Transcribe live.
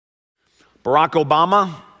Barack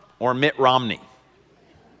Obama or Mitt Romney?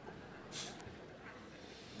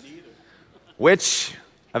 Which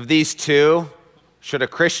of these two should a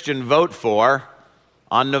Christian vote for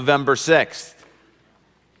on November 6th?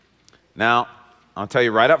 Now, I'll tell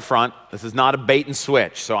you right up front, this is not a bait and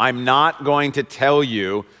switch, so I'm not going to tell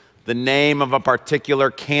you the name of a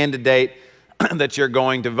particular candidate that you're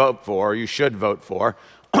going to vote for, or you should vote for,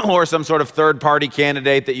 or some sort of third-party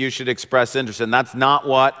candidate that you should express interest in. That's not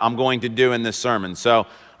what I'm going to do in this sermon. So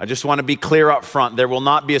I just want to be clear up front. There will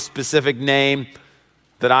not be a specific name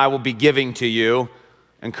that I will be giving to you,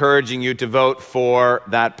 encouraging you to vote for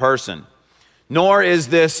that person. Nor is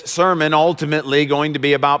this sermon ultimately going to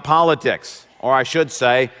be about politics, or I should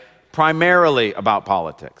say, primarily about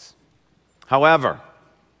politics. However,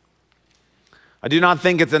 I do not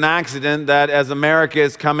think it's an accident that as America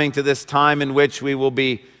is coming to this time in which we will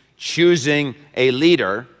be choosing a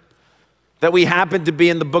leader, that we happen to be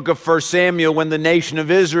in the book of 1 Samuel when the nation of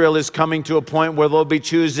Israel is coming to a point where they'll be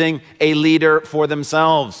choosing a leader for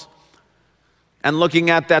themselves. And looking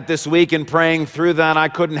at that this week and praying through that, I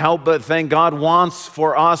couldn't help but think God wants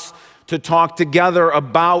for us to talk together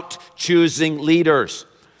about choosing leaders.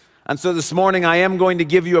 And so this morning I am going to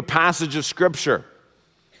give you a passage of Scripture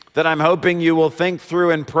that I'm hoping you will think through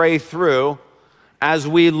and pray through as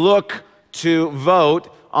we look to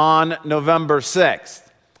vote on November 6th.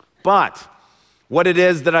 But what it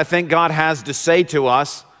is that I think God has to say to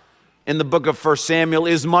us in the book of 1 Samuel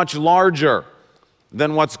is much larger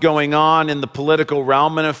than what's going on in the political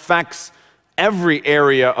realm and affects every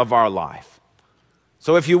area of our life.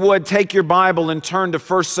 So if you would, take your Bible and turn to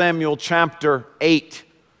 1 Samuel chapter 8.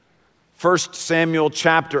 1 Samuel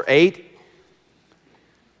chapter 8.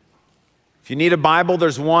 If you need a Bible,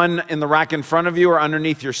 there's one in the rack in front of you or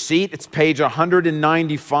underneath your seat. It's page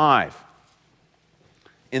 195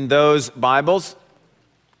 in those Bibles.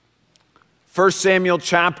 1 Samuel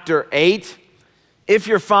chapter 8. If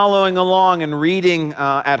you're following along and reading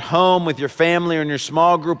at home with your family or in your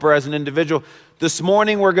small group or as an individual, this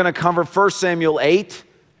morning we're going to cover 1 Samuel 8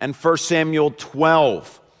 and 1 Samuel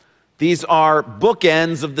 12. These are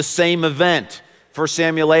bookends of the same event. 1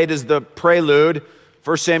 Samuel 8 is the prelude.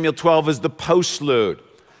 1 Samuel 12 is the postlude.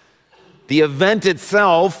 The event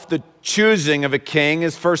itself, the choosing of a king,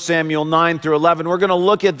 is 1 Samuel 9 through 11. We're going to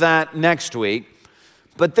look at that next week.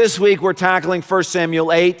 But this week we're tackling 1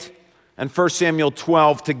 Samuel 8 and 1 Samuel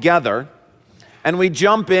 12 together. And we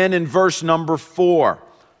jump in verse number 4.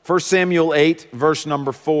 1 Samuel 8, verse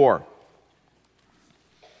number 4.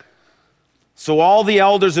 So all the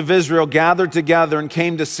elders of Israel gathered together and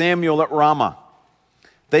came to Samuel at Ramah.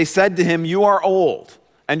 They said to him, "You are old,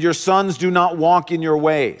 and your sons do not walk in your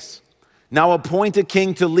ways. Now appoint a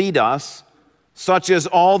king to lead us, such as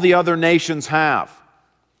all the other nations have."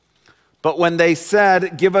 But when they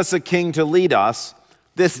said, "Give us a king to lead us,"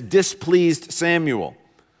 this displeased Samuel.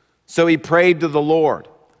 So he prayed to the Lord,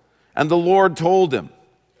 and the Lord told him,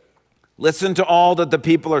 "Listen to all that the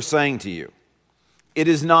people are saying to you. It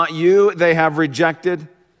is not you they have rejected,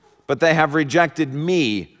 but they have rejected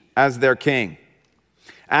me as their king,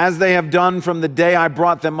 as they have done from the day I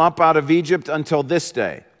brought them up out of Egypt until this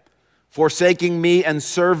day, forsaking me and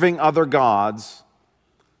serving other gods,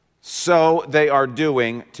 so they are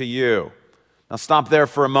doing to you." Now stop there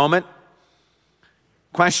for a moment.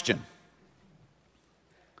 Question: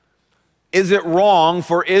 is it wrong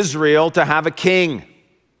for Israel to have a king?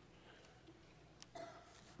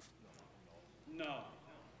 No.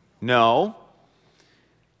 No.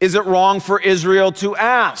 Is it wrong for Israel to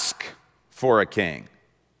ask for a king?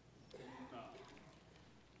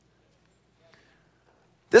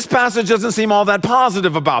 This passage doesn't seem all that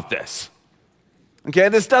positive about this. Okay,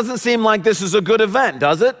 this doesn't seem like this is a good event,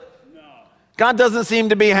 does it? No. God doesn't seem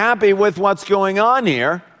to be happy with what's going on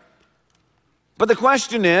here. But the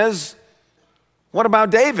question is, what about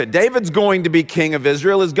David? David's going to be king of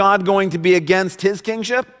Israel. Is God going to be against his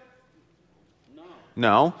kingship? No.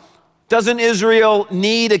 No. Doesn't Israel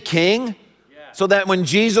need a king so that when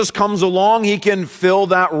Jesus comes along, he can fill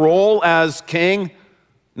that role as king?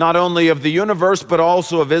 Not only of the universe, but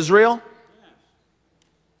also of Israel?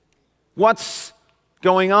 What's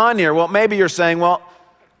going on here? Well, maybe you're saying, well,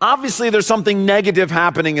 obviously there's something negative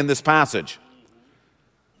happening in this passage.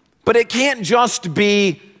 But it can't just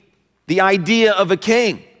be the idea of a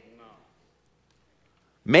king.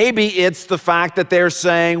 Maybe it's the fact that they're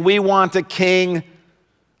saying, we want a king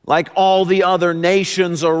like all the other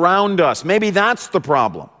nations around us. Maybe that's the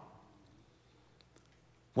problem.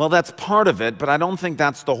 Well, that's part of it, but I don't think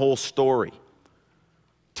that's the whole story.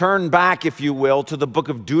 Turn back, if you will, to the book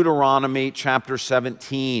of Deuteronomy, chapter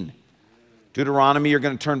 17. Deuteronomy, you're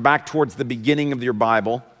going to turn back towards the beginning of your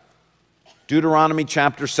Bible. Deuteronomy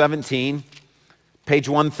chapter 17, page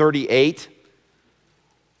 138.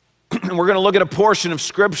 We're going to look at a portion of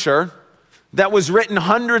Scripture that was written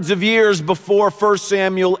hundreds of years before 1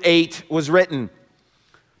 Samuel 8 was written.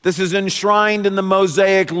 This is enshrined in the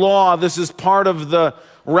Mosaic Law. This is part of the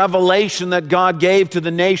revelation that God gave to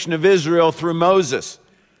the nation of Israel through Moses.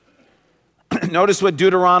 Notice what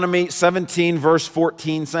Deuteronomy 17, verse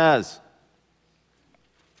 14 says.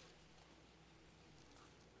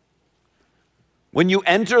 When you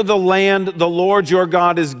enter the land the Lord your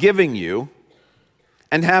God is giving you,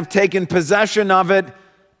 and have taken possession of it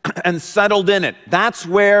and settled in it. That's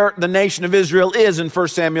where the nation of Israel is in 1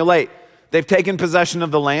 Samuel 8. They've taken possession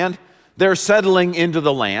of the land. They're settling into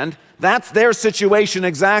the land. That's their situation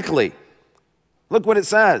exactly. Look what it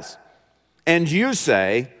says. And you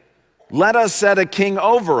say, let us set a king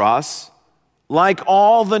over us like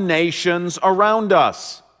all the nations around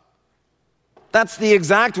us. That's the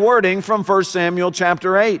exact wording from 1 Samuel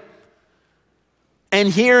chapter 8. And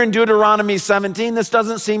here in Deuteronomy 17, this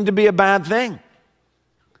doesn't seem to be a bad thing.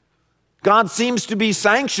 God seems to be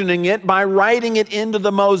sanctioning it by writing it into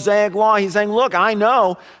the Mosaic Law. He's saying, look, I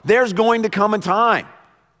know there's going to come a time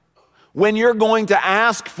when you're going to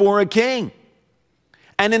ask for a king.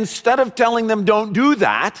 And instead of telling them don't do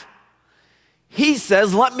that, he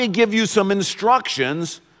says, let me give you some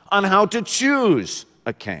instructions on how to choose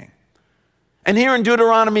a king. And here in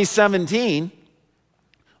Deuteronomy 17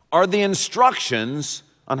 are the instructions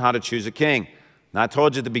on how to choose a king. Now, I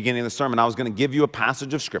told you at the beginning of the sermon I was going to give you a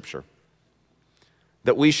passage of Scripture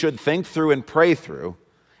that we should think through and pray through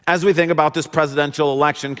as we think about this presidential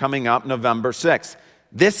election coming up November 6th.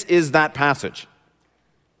 This is that passage.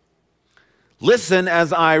 Listen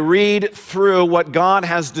as I read through what God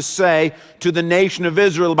has to say to the nation of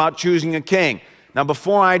Israel about choosing a king. Now,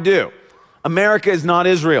 before I do, America is not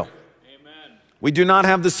Israel. Amen. We do not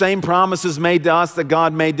have the same promises made to us that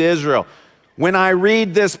God made to Israel. When I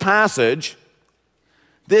read this passage,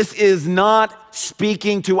 this is not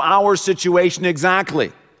speaking to our situation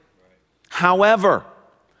exactly. However,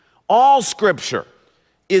 all Scripture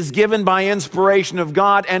is given by inspiration of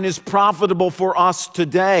God and is profitable for us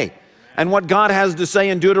today. And what God has to say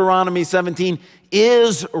in Deuteronomy 17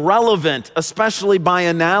 is relevant, especially by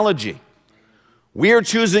analogy. We're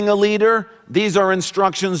choosing a leader. These are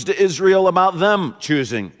instructions to Israel about them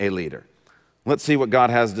choosing a leader. Let's see what God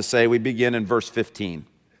has to say. We begin in verse 15.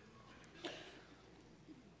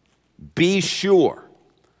 Be sure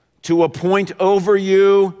to appoint over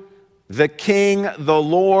you the king the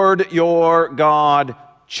Lord your God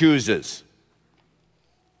chooses.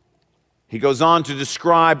 He goes on to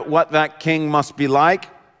describe what that king must be like.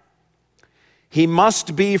 He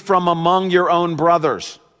must be from among your own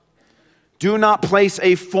brothers. Do not place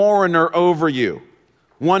a foreigner over you,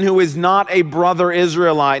 one who is not a brother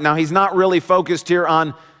Israelite. Now, he's not really focused here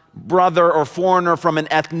on brother or foreigner from an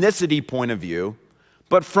ethnicity point of view,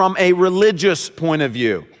 but from a religious point of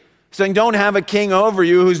view. Saying, don't have a king over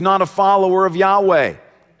you who's not a follower of Yahweh,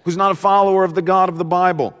 who's not a follower of the God of the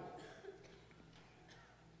Bible.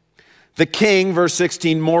 The king, verse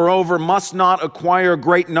 16, moreover, must not acquire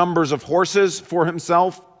great numbers of horses for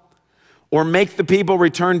himself, or make the people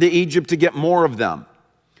return to Egypt to get more of them.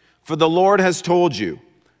 For the Lord has told you,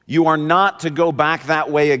 you are not to go back that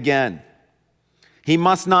way again. He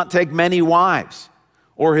must not take many wives,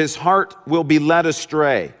 or his heart will be led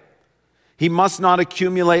astray. He must not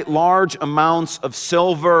accumulate large amounts of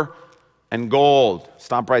silver and gold.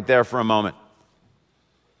 Stop right there for a moment.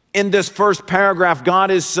 In this first paragraph,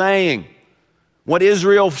 God is saying what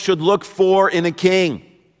Israel should look for in a king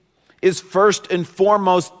is first and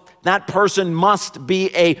foremost, that person must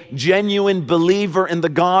be a genuine believer in the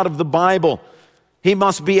God of the Bible. He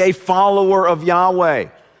must be a follower of Yahweh.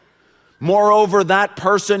 Moreover, that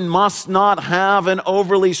person must not have an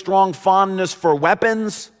overly strong fondness for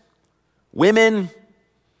weapons, women,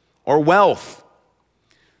 or wealth.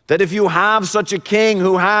 That if you have such a king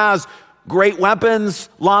who has great weapons,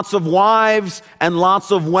 lots of wives, and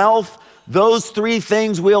lots of wealth, those three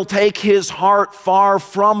things will take his heart far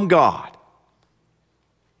from God.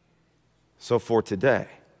 So for today,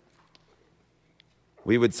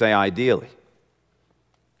 we would say ideally,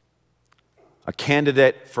 a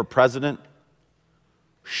candidate for president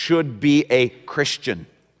should be a Christian,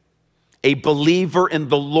 a believer in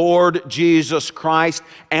the Lord Jesus Christ,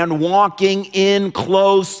 and walking in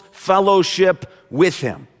close fellowship with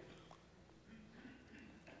him.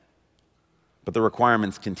 But the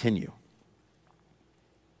requirements continue.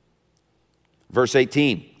 Verse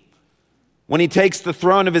 18, when he takes the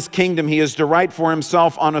throne of his kingdom, he is to write for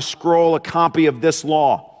himself on a scroll a copy of this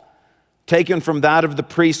law, taken from that of the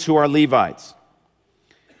priests who are Levites.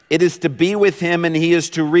 It is to be with him, and he is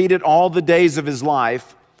to read it all the days of his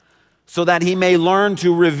life, so that he may learn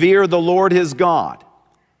to revere the Lord his God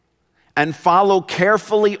and follow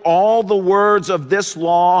carefully all the words of this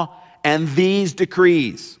law and these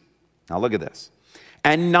decrees. Now look at this.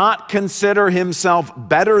 And not consider himself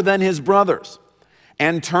better than his brothers,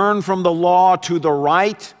 and turn from the law to the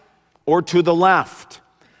right or to the left.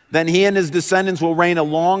 Then he and his descendants will reign a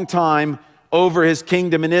long time over his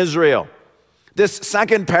kingdom in Israel. This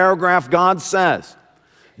second paragraph, God says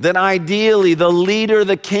that ideally the leader,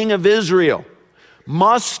 the king of Israel,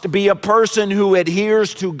 must be a person who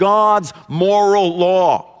adheres to God's moral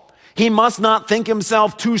law. He must not think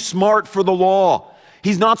himself too smart for the law.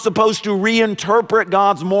 He's not supposed to reinterpret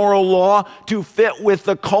God's moral law to fit with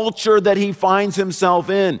the culture that he finds himself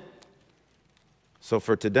in. So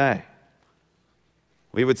for today,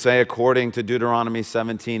 we would say, according to Deuteronomy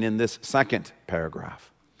 17 in this second paragraph,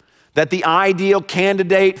 that the ideal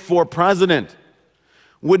candidate for president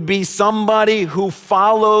would be somebody who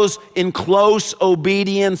follows in close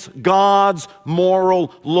obedience God's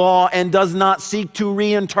moral law and does not seek to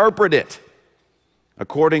reinterpret it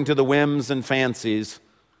according to the whims and fancies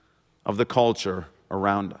of the culture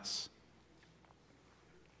around us.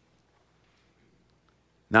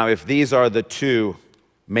 Now, if these are the two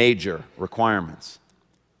major requirements,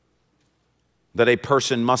 that a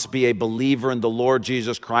person must be a believer in the Lord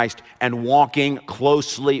Jesus Christ and walking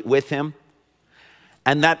closely with him,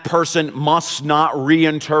 and that person must not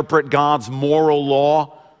reinterpret God's moral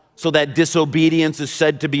law so that disobedience is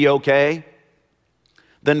said to be okay,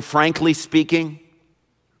 then frankly speaking,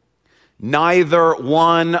 neither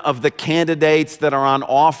one of the candidates that are on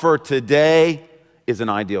offer today is an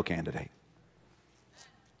ideal candidate.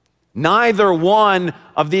 Neither one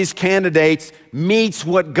of these candidates meets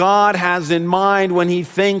what God has in mind when he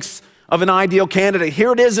thinks of an ideal candidate.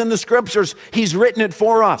 Here it is in the scriptures. He's written it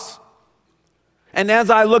for us. And as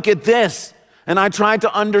I look at this and I try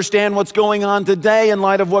to understand what's going on today in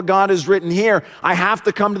light of what God has written here, I have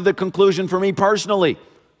to come to the conclusion for me personally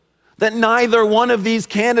that neither one of these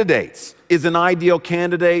candidates is an ideal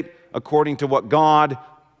candidate according to what God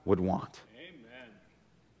would want. Amen.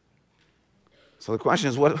 So the question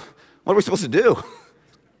is, what are we supposed to do?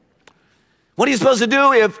 What are you supposed to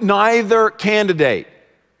do if neither candidate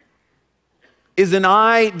is an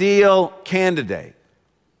ideal candidate?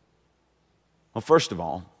 Well, first of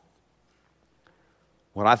all,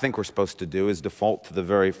 what I think we're supposed to do is default to the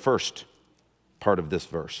very first part of this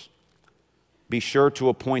verse. Be sure to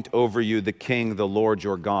appoint over you the king the Lord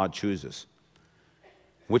your God chooses.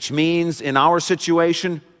 Which means in our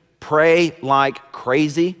situation, pray like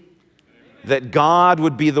crazy that God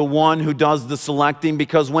would be the one who does the selecting,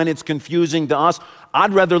 because when it's confusing to us,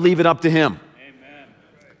 I'd rather leave it up to him. Amen.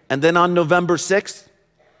 And then on November 6th,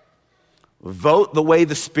 vote the way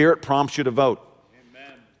the Spirit prompts you to vote.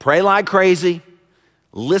 Amen. Pray like crazy,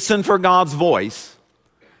 listen for God's voice,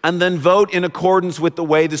 and then vote in accordance with the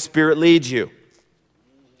way the Spirit leads you.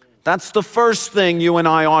 That's the first thing you and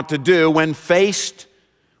I ought to do when faced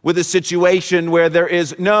with a situation where there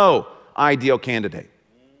is no ideal candidate.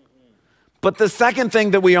 But the second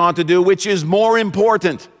thing that we ought to do, which is more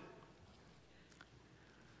important,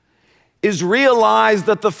 is realize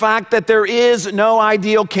that the fact that there is no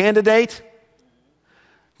ideal candidate,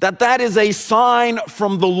 that is a sign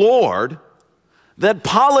from the Lord that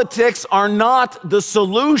politics are not the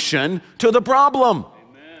solution to the problem.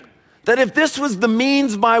 Amen. That if this was the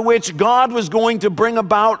means by which God was going to bring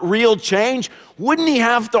about real change, wouldn't he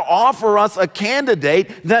have to offer us a candidate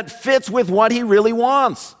that fits with what he really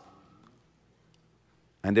wants?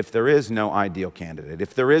 And if there is no ideal candidate,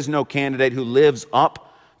 if there is no candidate who lives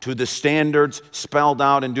up to the standards spelled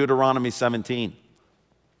out in Deuteronomy 17,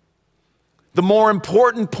 the more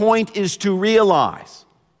important point is to realize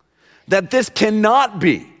that this cannot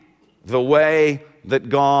be the way that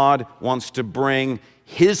God wants to bring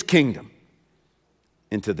his kingdom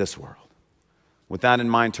into this world. With that in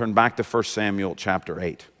mind, turn back to 1 Samuel chapter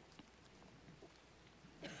 8.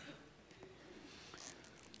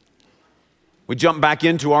 We jump back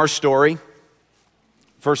into our story.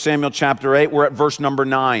 1 Samuel chapter 8, we're at verse number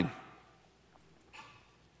 9.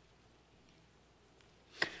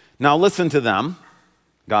 Now listen to them,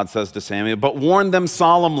 God says to Samuel, but warn them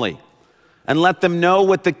solemnly and let them know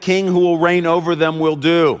what the king who will reign over them will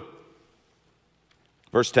do.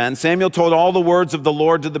 Verse 10, Samuel told all the words of the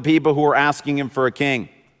Lord to the people who were asking him for a king.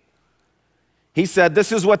 He said,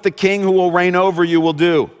 this is what the king who will reign over you will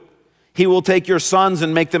do. He will take your sons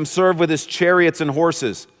and make them serve with his chariots and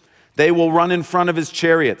horses. They will run in front of his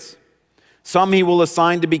chariots. Some he will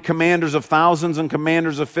assign to be commanders of thousands and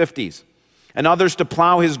commanders of 50s, and others to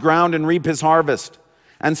plow his ground and reap his harvest.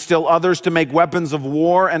 and still others to make weapons of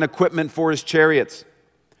war and equipment for his chariots.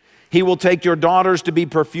 He will take your daughters to be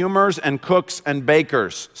perfumers and cooks and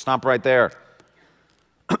bakers. Stop right there.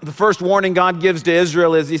 The first warning God gives to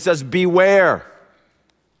Israel is, he says, beware.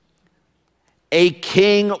 A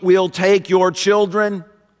king will take your children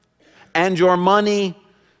and your money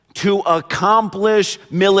to accomplish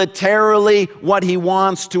militarily what he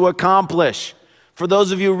wants to accomplish. For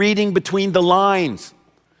those of you reading between the lines,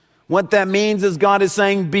 what that means is God is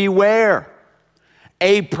saying, beware.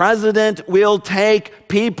 A president will take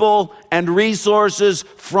people and resources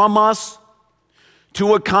from us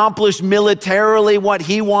to accomplish militarily what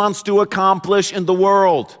he wants to accomplish in the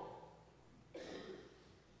world.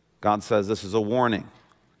 God says this is a warning,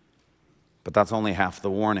 but that's only half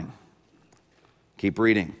the warning. Keep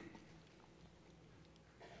reading.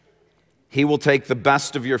 He will take the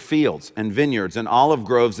best of your fields and vineyards and olive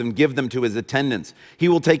groves and give them to his attendants. He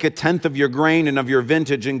will take 1/10 of your grain and of your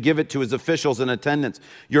vintage and give it to his officials and attendants.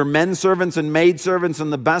 Your men servants and maid servants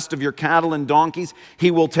and the best of your cattle and donkeys he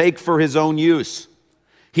will take for his own use.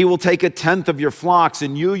 He will take 1/10 of your flocks,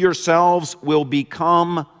 and you yourselves will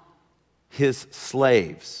become his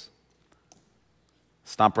slaves.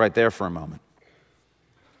 Stop right there for a moment.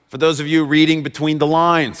 For those of you reading between the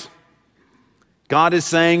lines, God is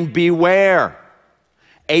saying, beware.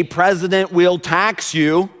 A president will tax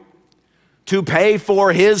you to pay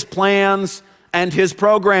for his plans and his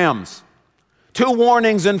programs. 2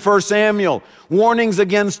 warnings in 1 Samuel. Warnings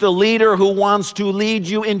against a leader who wants to lead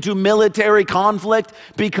you into military conflict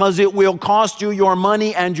because it will cost you your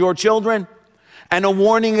money and your children. And a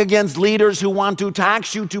warning against leaders who want to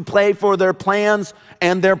tax you to pay for their plans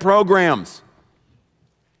and their programs.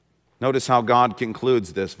 Notice how God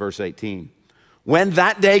concludes this, verse 18. When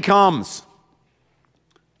that day comes,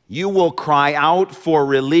 you will cry out for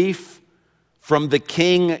relief from the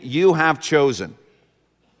king you have chosen,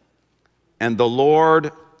 and the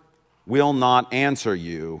Lord will not answer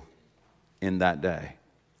you in that day.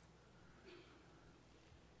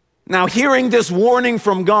 Now, hearing this warning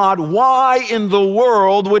from God, why in the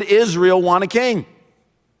world would Israel want a king?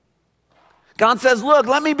 God says, look,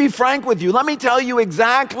 let me be frank with you. Let me tell you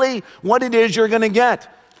exactly what it is you're going to get.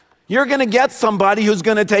 You're going to get somebody who's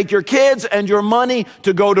going to take your kids and your money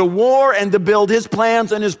to go to war and to build his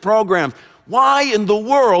plans and his programs. Why in the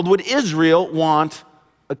world would Israel want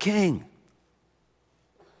a king?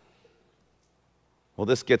 Well,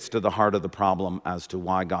 this gets to the heart of the problem as to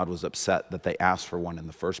why God was upset that they asked for one in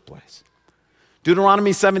the first place.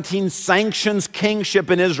 Deuteronomy 17 sanctions kingship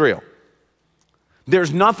in Israel.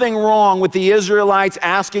 There's nothing wrong with the Israelites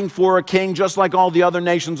asking for a king just like all the other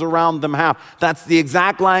nations around them have. That's the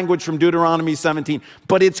exact language from Deuteronomy 17.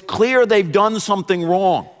 But it's clear they've done something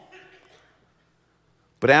wrong.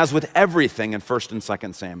 But as with everything in 1 and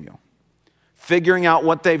 2 Samuel, figuring out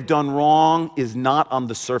what they've done wrong is not on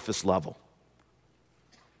the surface level.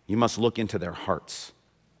 You must look into their hearts.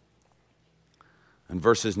 And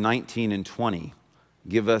verses 19 and 20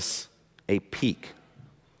 give us a peek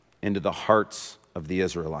into the hearts of the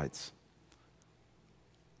Israelites.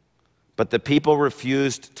 But the people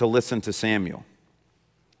refused to listen to Samuel.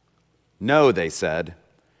 No, they said,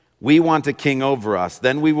 we want a king over us.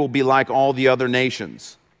 Then we will be like all the other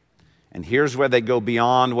nations. And here's where they go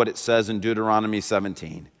beyond what it says in Deuteronomy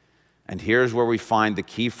 17. And here's where we find the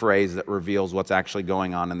key phrase that reveals what's actually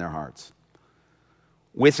going on in their hearts.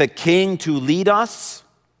 With a king to lead us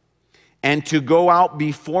and to go out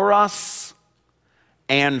before us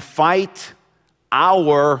and fight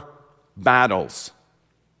our battles.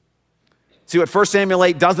 See, what 1 Samuel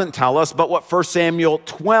 8 doesn't tell us, but what 1 Samuel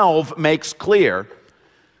 12 makes clear,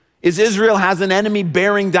 is Israel has an enemy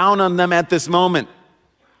bearing down on them at this moment.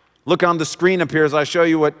 Look on the screen up here as I show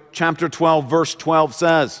you what chapter 12, verse 12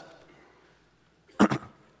 says.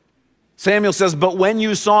 Samuel says, but when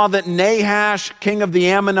you saw that Nahash, king of the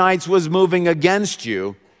Ammonites, was moving against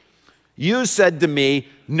you, you said to me,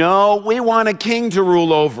 no, we want a king to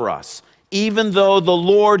rule over us, even though the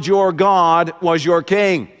Lord your God was your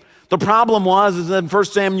king. The problem is in 1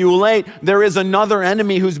 Samuel 8, there is another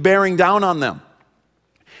enemy who's bearing down on them.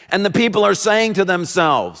 And the people are saying to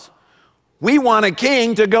themselves, we want a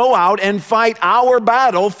king to go out and fight our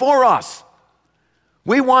battle for us.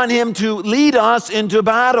 We want him to lead us into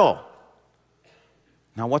battle.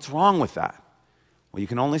 Now, what's wrong with that? Well, you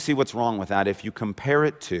can only see what's wrong with that if you compare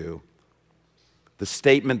it to the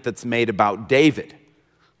statement that's made about David,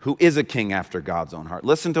 who is a king after God's own heart.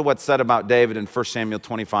 Listen to what's said about David in 1 Samuel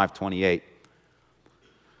 25:28.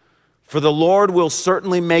 For the Lord will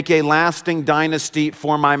certainly make a lasting dynasty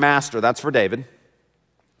for my master. That's for David.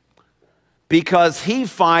 Because he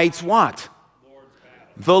fights what?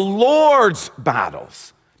 the Lord's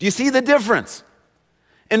battles. Do you see the difference?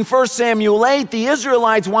 In 1 Samuel 8, the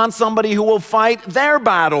Israelites want somebody who will fight their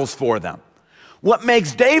battles for them. What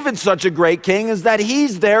makes David such a great king is that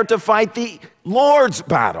he's there to fight the Lord's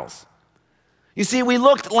battles. You see, we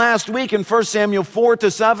looked last week in 1 Samuel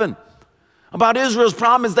 4-7 about Israel's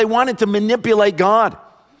problem is they wanted to manipulate God.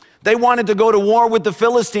 They wanted to go to war with the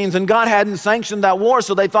Philistines, and God hadn't sanctioned that war,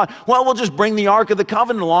 so they thought, well, we'll just bring the Ark of the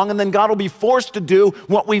Covenant along, and then God will be forced to do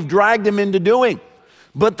what we've dragged him into doing.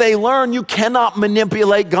 But they learn you cannot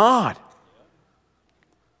manipulate God.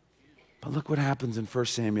 But look what happens in 1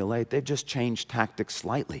 Samuel 8. They've just changed tactics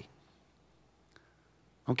slightly.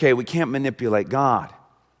 Okay, we can't manipulate God,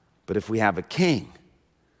 but if we have a king,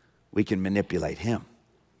 we can manipulate him.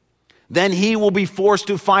 Then he will be forced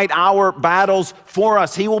to fight our battles for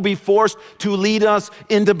us. He will be forced to lead us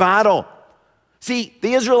into battle. See,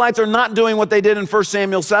 the Israelites are not doing what they did in 1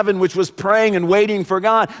 Samuel 7, which was praying and waiting for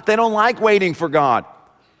God. They don't like waiting for God.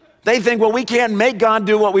 They think, well, we can't make God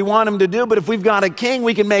do what we want him to do, but if we've got a king,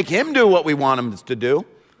 we can make him do what we want him to do.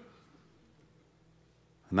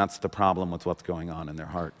 And that's the problem with what's going on in their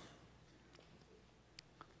heart.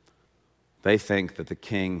 They think that the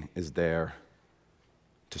king is there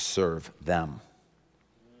to serve them,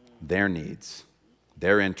 their needs,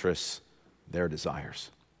 their interests, their desires.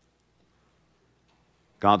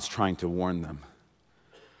 God's trying to warn them.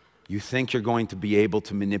 You think you're going to be able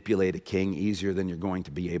to manipulate a king easier than you're going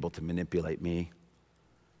to be able to manipulate me.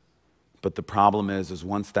 But the problem is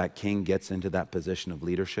once that king gets into that position of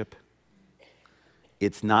leadership,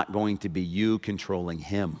 it's not going to be you controlling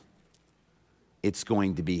him. It's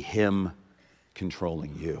going to be him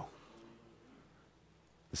controlling you.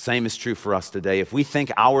 The same is true for us today. If we think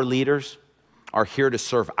our leaders are here to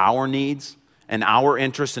serve our needs and our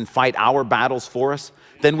interests and fight our battles for us,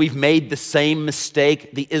 then we've made the same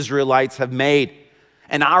mistake the Israelites have made.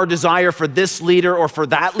 And our desire for this leader or for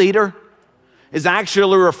that leader is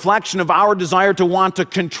actually a reflection of our desire to want to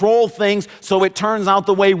control things so it turns out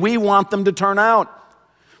the way we want them to turn out.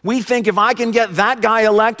 We think if I can get that guy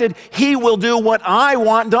elected, he will do what I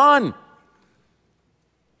want done.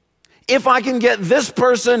 If I can get this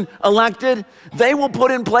person elected, they will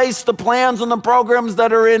put in place the plans and the programs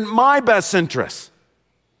that are in my best interests.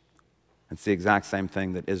 It's the exact same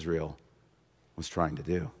thing that Israel was trying to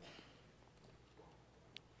do.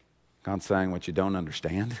 God's saying what you don't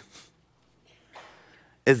understand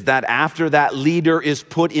is that after that leader is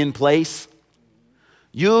put in place,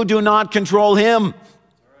 you do not control him.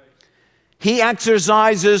 He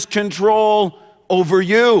exercises control over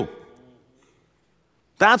you.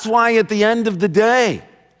 That's why at the end of the day,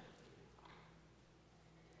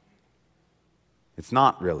 it's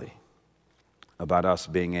not really about us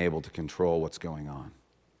being able to control what's going on.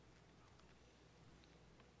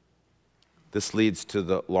 This leads to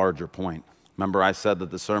the larger point. Remember, I said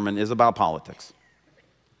that the sermon is about politics,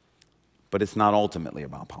 but it's not ultimately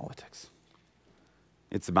about politics.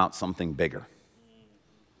 It's about something bigger.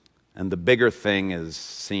 And the bigger thing is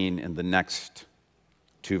seen in the next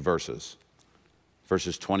two verses,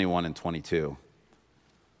 verses 21 and 22.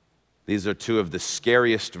 These are two of the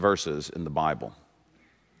scariest verses in the Bible.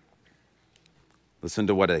 Listen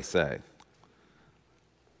to what they say.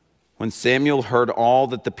 When Samuel heard all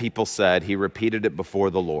that the people said, he repeated it before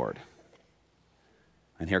the Lord.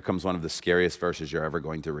 And here comes one of the scariest verses you're ever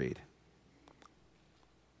going to read.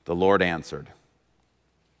 The Lord answered,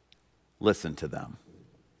 "Listen to them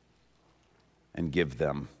and give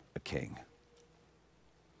them a king."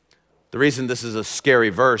 The reason this is a scary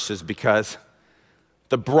verse is because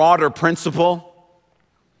the broader principle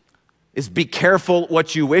is be careful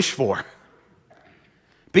what you wish for.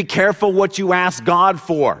 Be careful what you ask God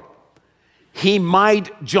for. He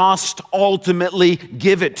might just ultimately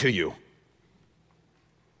give it to you.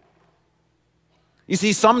 You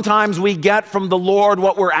see, sometimes we get from the Lord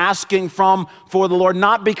what we're asking for the Lord,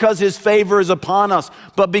 not because his favor is upon us,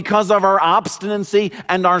 but because of our obstinacy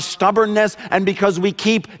and our stubbornness, and because we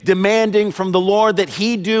keep demanding from the Lord that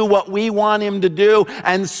he do what we want him to do.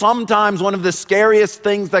 And sometimes one of the scariest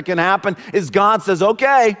things that can happen is God says,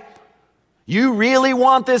 okay, you really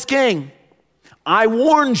want this king? I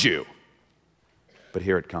warned you. But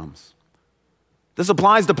here it comes. This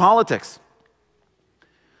applies to politics.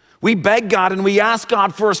 We beg God and we ask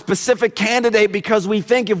God for a specific candidate because we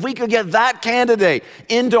think if we could get that candidate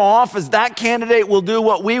into office, that candidate will do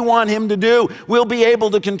what we want him to do. We'll be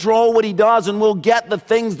able to control what he does and we'll get the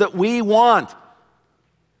things that we want.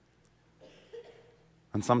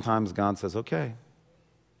 And sometimes God says, okay,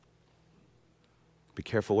 be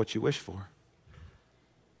careful what you wish for.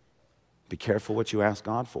 Be careful what you ask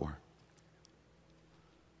God for.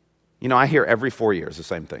 You know, I hear every 4 years the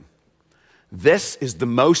same thing. This is the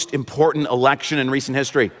most important election in recent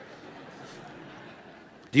history.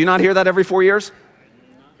 Do you not hear that every 4 years?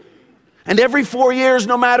 And every 4 years,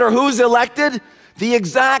 no matter who's elected, the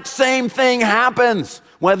exact same thing happens,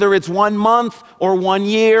 whether it's 1 month or 1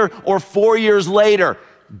 year or 4 years later.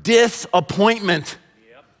 Disappointment.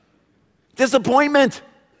 Yep. Disappointment.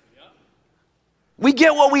 Yep. We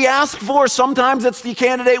get what we ask for. Sometimes it's the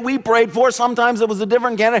candidate we prayed for. Sometimes it was a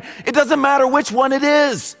different candidate. It doesn't matter which one it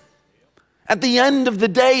is. At the end of the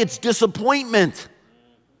day, it's disappointment.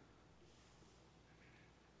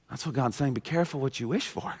 That's what God's saying. Be careful what you wish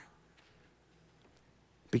for.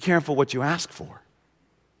 Be careful what you ask for.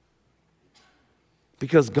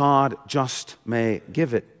 Because God just may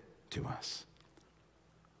give it to us.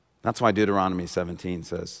 That's why Deuteronomy 17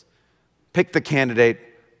 says, pick the candidate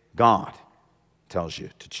God tells you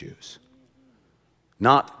to choose.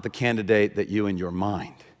 Not the candidate that you in your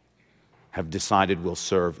mind have decided will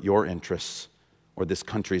serve your interests or this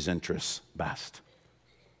country's interests best.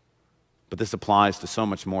 But this applies to so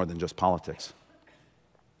much more than just politics.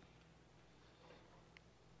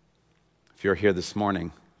 If you're here this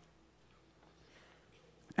morning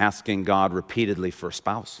asking God repeatedly for a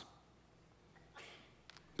spouse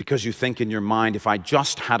because you think in your mind, if I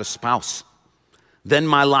just had a spouse, then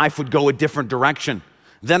my life would go a different direction.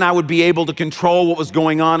 Then I would be able to control what was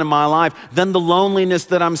going on in my life. Then the loneliness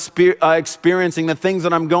that I'm experiencing, the things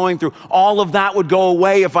that I'm going through, all of that would go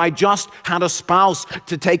away if I just had a spouse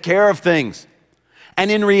to take care of things.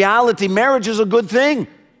 And in reality, marriage is a good thing.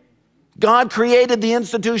 God created the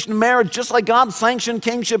institution of marriage just like God sanctioned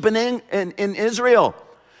kingship in Israel.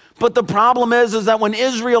 But the problem is that when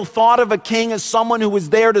Israel thought of a king as someone who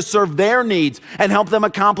was there to serve their needs and help them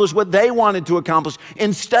accomplish what they wanted to accomplish,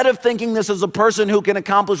 instead of thinking this as a person who can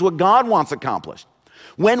accomplish what God wants accomplished,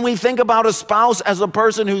 when we think about a spouse as a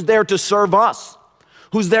person who's there to serve us,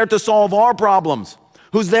 who's there to solve our problems,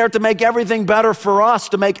 who's there to make everything better for us,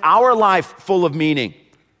 to make our life full of meaning,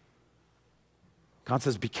 God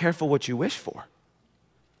says, be careful what you wish for.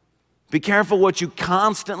 Be careful what you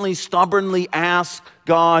constantly, stubbornly ask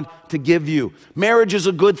God to give you. Marriage is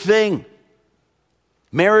a good thing.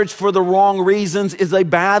 Marriage for the wrong reasons is a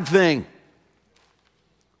bad thing.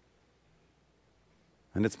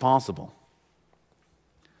 And it's possible.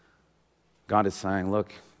 God is saying,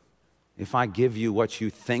 look, if I give you what you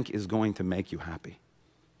think is going to make you happy,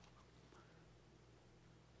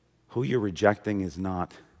 who you're rejecting is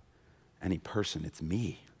not any person, it's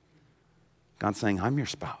me. God's saying, I'm your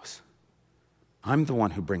spouse. I'm the one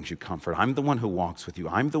who brings you comfort. I'm the one who walks with you.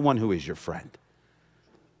 I'm the one who is your friend.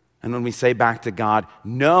 And when we say back to God,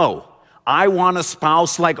 no, I want a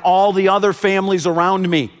spouse like all the other families around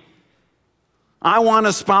me. I want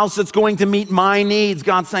a spouse that's going to meet my needs.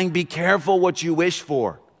 God's saying, be careful what you wish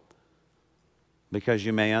for. Because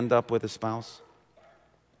you may end up with a spouse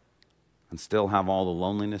and still have all the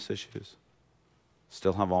loneliness issues,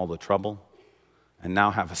 still have all the trouble, and now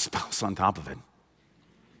have a spouse on top of it.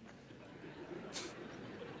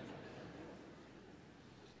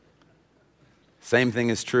 Same thing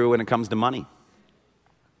is true when it comes to money.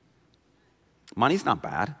 Money's not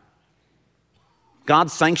bad.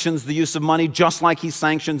 God sanctions the use of money just like he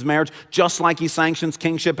sanctions marriage, just like he sanctions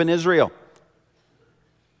kingship in Israel.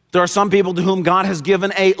 There are some people to whom God has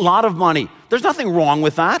given a lot of money. There's nothing wrong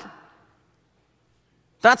with that.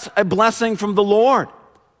 That's a blessing from the Lord.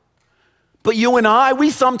 But you and I, we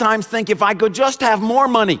sometimes think if I could just have more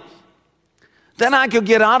money, then I could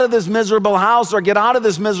get out of this miserable house or get out of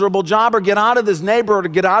this miserable job or get out of this neighborhood or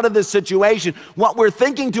get out of this situation. What we're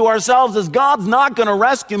thinking to ourselves is God's not going to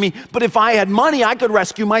rescue me, but if I had money, I could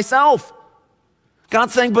rescue myself.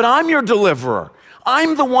 God's saying, but I'm your deliverer.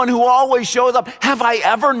 I'm the one who always shows up. Have I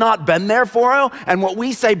ever not been there for you? And what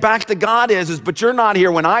we say back to God is, but you're not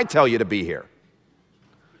here when I tell you to be here.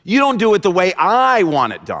 You don't do it the way I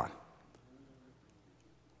want it done.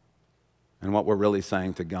 And what we're really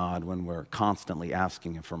saying to God when we're constantly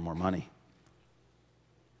asking him for more money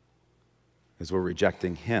is we're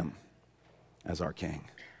rejecting him as our king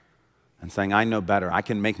and saying, I know better. I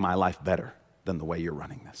can make my life better than the way you're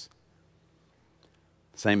running this.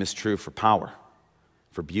 Same is true for power,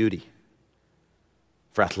 for beauty,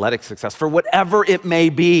 for athletic success, for whatever it may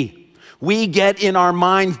be. We get in our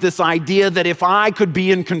minds this idea that if I could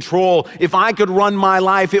be in control, if I could run my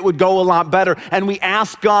life, it would go a lot better. And we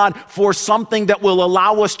ask God for something that will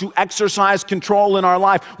allow us to exercise control in our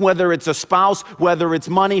life, whether it's a spouse, whether it's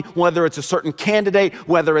money, whether it's a certain candidate,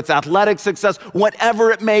 whether it's athletic success,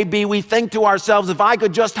 whatever it may be. We think to ourselves, if I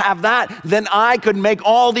could just have that, then I could make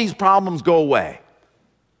all these problems go away.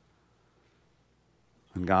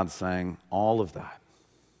 And God's saying, all of that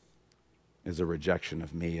is a rejection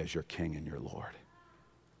of me as your king and your Lord.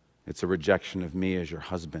 It's a rejection of me as your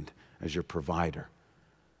husband, as your provider.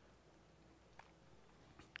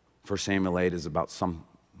 1 Samuel 8 is about something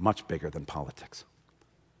much bigger than politics.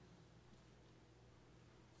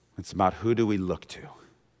 It's about who do we look to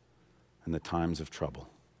in the times of trouble.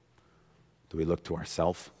 Do we look to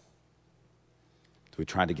ourselves? Do we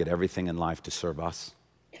try to get everything in life to serve us?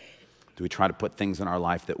 Do we try to put things in our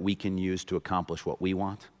life that we can use to accomplish what we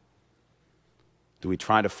want? Do we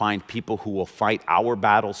try to find people who will fight our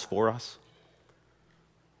battles for us?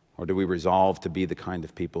 Or do we resolve to be the kind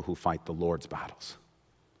of people who fight the Lord's battles,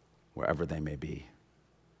 wherever they may be?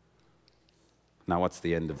 Now, what's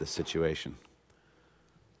the end of this situation?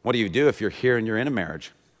 What do you do if you're here and you're in a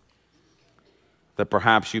marriage that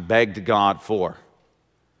perhaps you begged God for,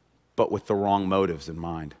 but with the wrong motives in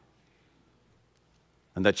mind?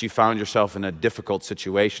 And that you found yourself in a difficult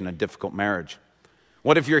situation, a difficult marriage?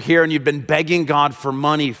 What if you're here and you've been begging God for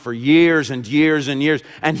money for years and years and years,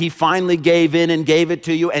 and He finally gave in and gave it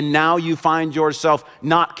to you, and now you find yourself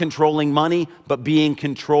not controlling money, but being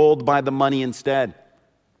controlled by the money instead?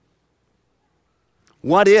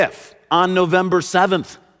 What if on November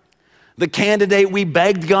 7th, the candidate we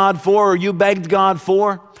begged God for, or you begged God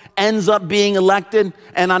for, ends up being elected,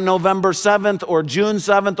 and on November 7th or June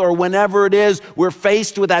 7th or whenever it is, we're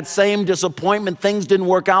faced with that same disappointment. Things didn't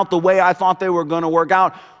work out the way I thought they were going to work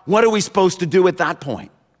out. What are we supposed to do at that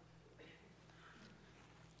point?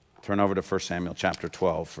 Turn over to 1 Samuel chapter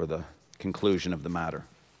 12 for the conclusion of the matter.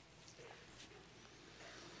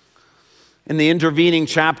 In the intervening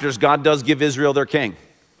chapters, God does give Israel their king.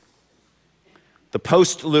 The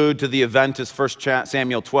postlude to the event is 1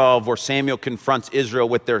 Samuel 12, where Samuel confronts Israel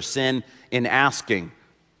with their sin in asking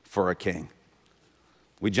for a king.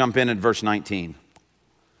 We jump in at verse 19.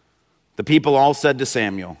 The people all said to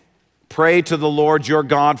Samuel, "Pray to the Lord your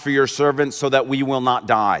God for your servants so that we will not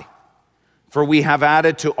die. For we have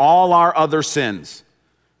added to all our other sins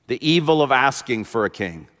the evil of asking for a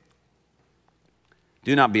king."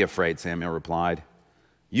 "Do not be afraid," Samuel replied.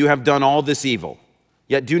 "You have done all this evil.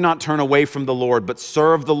 Yet do not turn away from the Lord, but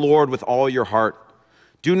serve the Lord with all your heart.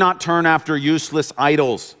 Do not turn after useless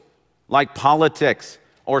idols like politics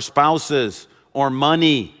or spouses or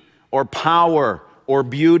money or power or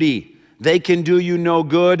beauty. They can do you no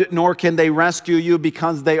good, nor can they rescue you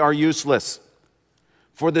because they are useless.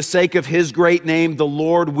 For the sake of His great name, the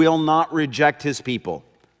Lord will not reject His people,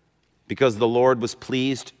 because the Lord was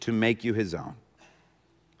pleased to make you His own.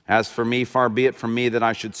 As for me, far be it from me that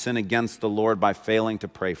I should sin against the Lord by failing to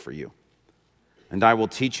pray for you. And I will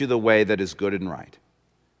teach you the way that is good and right.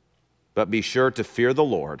 But be sure to fear the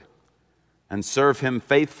Lord and serve Him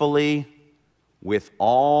faithfully with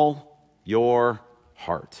all your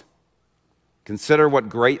heart. Consider what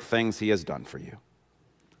great things He has done for you.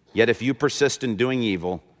 Yet if you persist in doing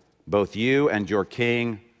evil, both you and your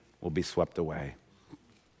king will be swept away."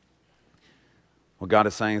 What God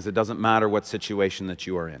is saying is it doesn't matter what situation that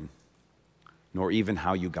you are in, nor even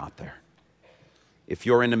how you got there. If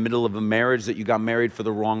you're in the middle of a marriage that you got married for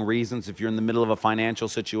the wrong reasons, if you're in the middle of a financial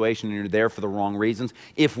situation and you're there for the wrong reasons,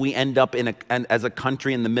 if we end up as a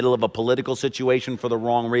country in the middle of a political situation for the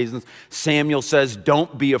wrong reasons, Samuel says,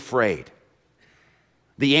 don't be afraid.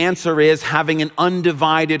 The answer is having an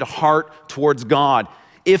undivided heart towards God.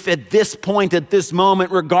 If at this point, at this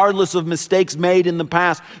moment, regardless of mistakes made in the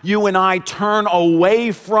past, you and I turn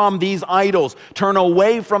away from these idols, turn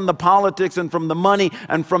away from the politics and from the money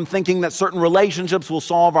and from thinking that certain relationships will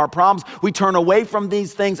solve our problems, we turn away from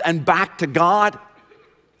these things and back to God,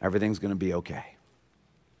 everything's going to be okay.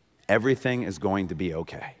 Everything is going to be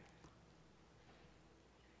okay.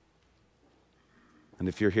 And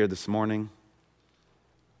if you're here this morning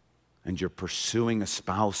and you're pursuing a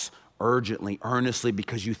spouse urgently, earnestly,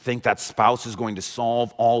 because you think that spouse is going to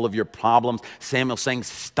solve all of your problems, Samuel's saying,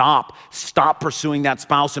 stop pursuing that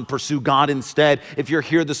spouse and pursue God instead. If you're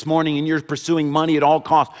here this morning and you're pursuing money at all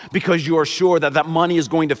costs because you are sure that that money is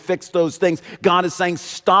going to fix those things, God is saying,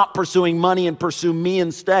 stop pursuing money and pursue me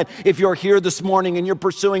instead. If you're here this morning and you're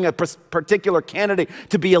pursuing a particular candidate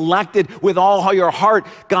to be elected with all your heart,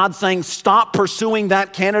 God's saying, stop pursuing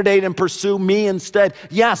that candidate and pursue me instead.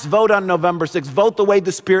 Yes, vote on November 6th. Vote the way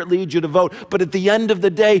the Spirit leads you to vote. But at the end of the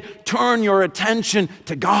day, turn your attention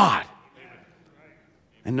to God.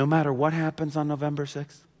 And no matter what happens on November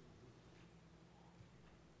 6th,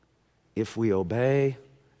 if we obey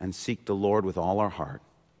and seek the Lord with all our heart,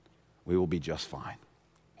 we will be just fine.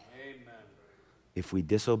 Amen. If we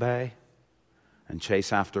disobey and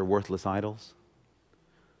chase after worthless idols,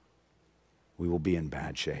 we will be in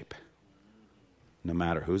bad shape. No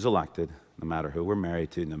matter who's elected, no matter who we're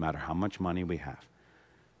married to, no matter how much money we have.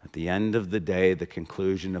 At the end of the day, the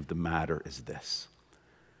conclusion of the matter is this: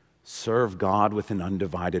 serve God with an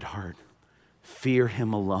undivided heart. Fear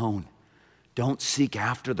him alone. Don't seek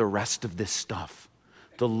after the rest of this stuff.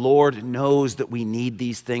 The Lord knows that we need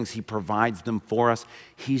these things. He provides them for us.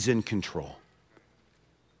 He's in control.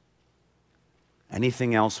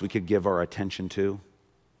 Anything else we could give our attention to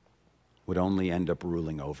would only end up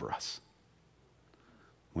ruling over us.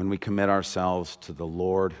 When we commit ourselves to the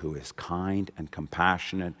Lord, who is kind and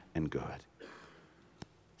compassionate and good,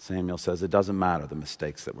 Samuel says it doesn't matter the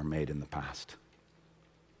mistakes that were made in the past.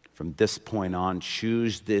 From this point on,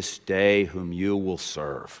 choose this day whom you will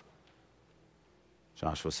serve.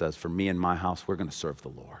 Joshua says, for me and my house, we're going to serve the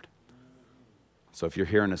Lord. So if you're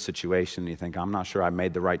here in a situation and you think, I'm not sure I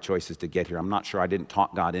made the right choices to get here. I'm not sure I didn't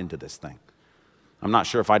talk God into this thing. I'm not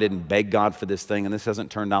sure if I didn't beg God for this thing and this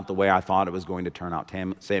hasn't turned out the way I thought it was going to turn out.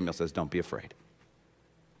 Samuel says, don't be afraid.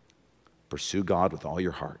 Pursue God with all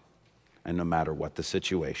your heart. And no matter what the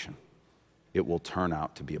situation, it will turn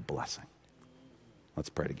out to be a blessing. Let's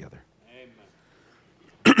pray together.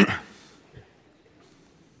 Amen.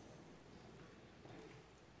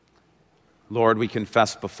 Lord, we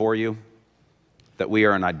confess before you that we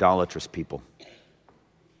are an idolatrous people.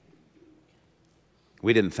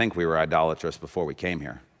 We didn't think we were idolatrous before we came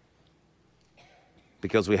here,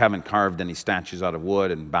 because we haven't carved any statues out of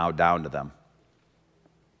wood and bowed down to them.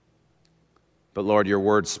 But Lord, your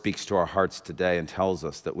word speaks to our hearts today and tells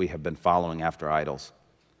us that we have been following after idols.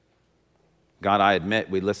 God, I admit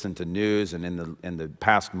we listened to news, and in the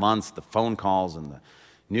past months, the phone calls and the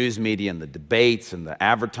news media and the debates and the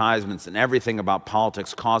advertisements and everything about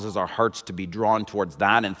politics causes our hearts to be drawn towards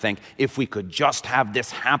that and think, if we could just have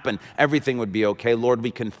this happen, everything would be okay. Lord, we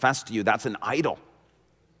confess to you that's an idol.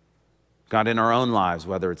 God, in our own lives,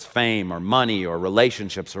 whether it's fame or money or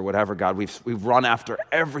relationships or whatever, God, we've run after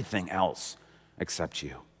everything else except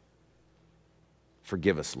you.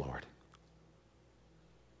 Forgive us, Lord.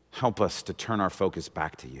 Help us to turn our focus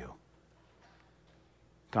back to you.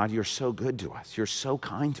 God, you're so good to us. You're so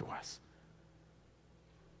kind to us.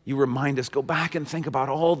 You remind us, go back and think about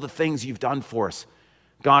all the things you've done for us.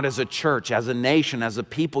 God, as a church, as a nation, as a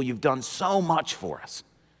people, you've done so much for us.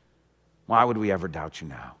 Why would we ever doubt you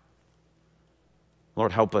now?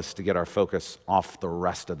 Lord, help us to get our focus off the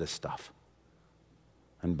rest of this stuff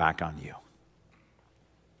and back on you.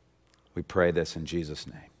 We pray this in Jesus'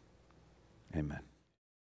 name. Amen.